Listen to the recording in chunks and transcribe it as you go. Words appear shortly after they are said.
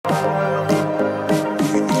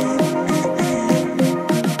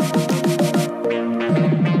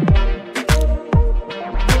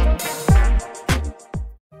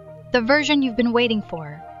The version you've been waiting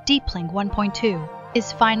for, DeepLink 1.2,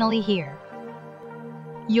 is finally here.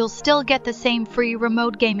 You'll still get the same free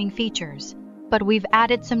remote gaming features, but we've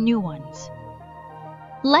added some new ones.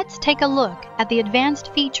 Let's take a look at the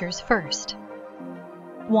advanced features first.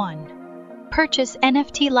 1. Purchase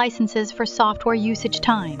NFT licenses for software usage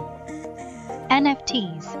time.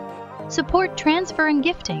 NFTs support transfer and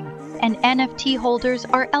gifting, and NFT holders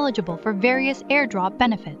are eligible for various airdrop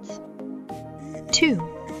benefits.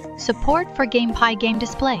 2. Support for GamePie game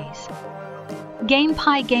displays.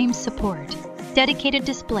 GamePie games support dedicated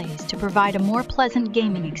displays to provide a more pleasant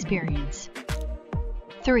gaming experience.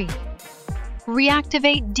 3.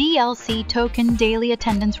 Reactivate DLC token daily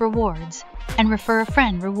attendance rewards and refer a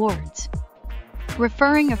friend rewards.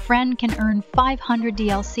 Referring a friend can earn 500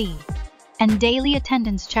 DLC, and daily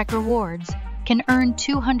attendance check rewards can earn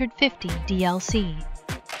 250 DLC.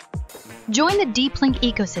 Join the DeepLink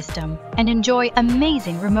ecosystem and enjoy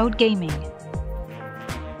amazing remote gaming.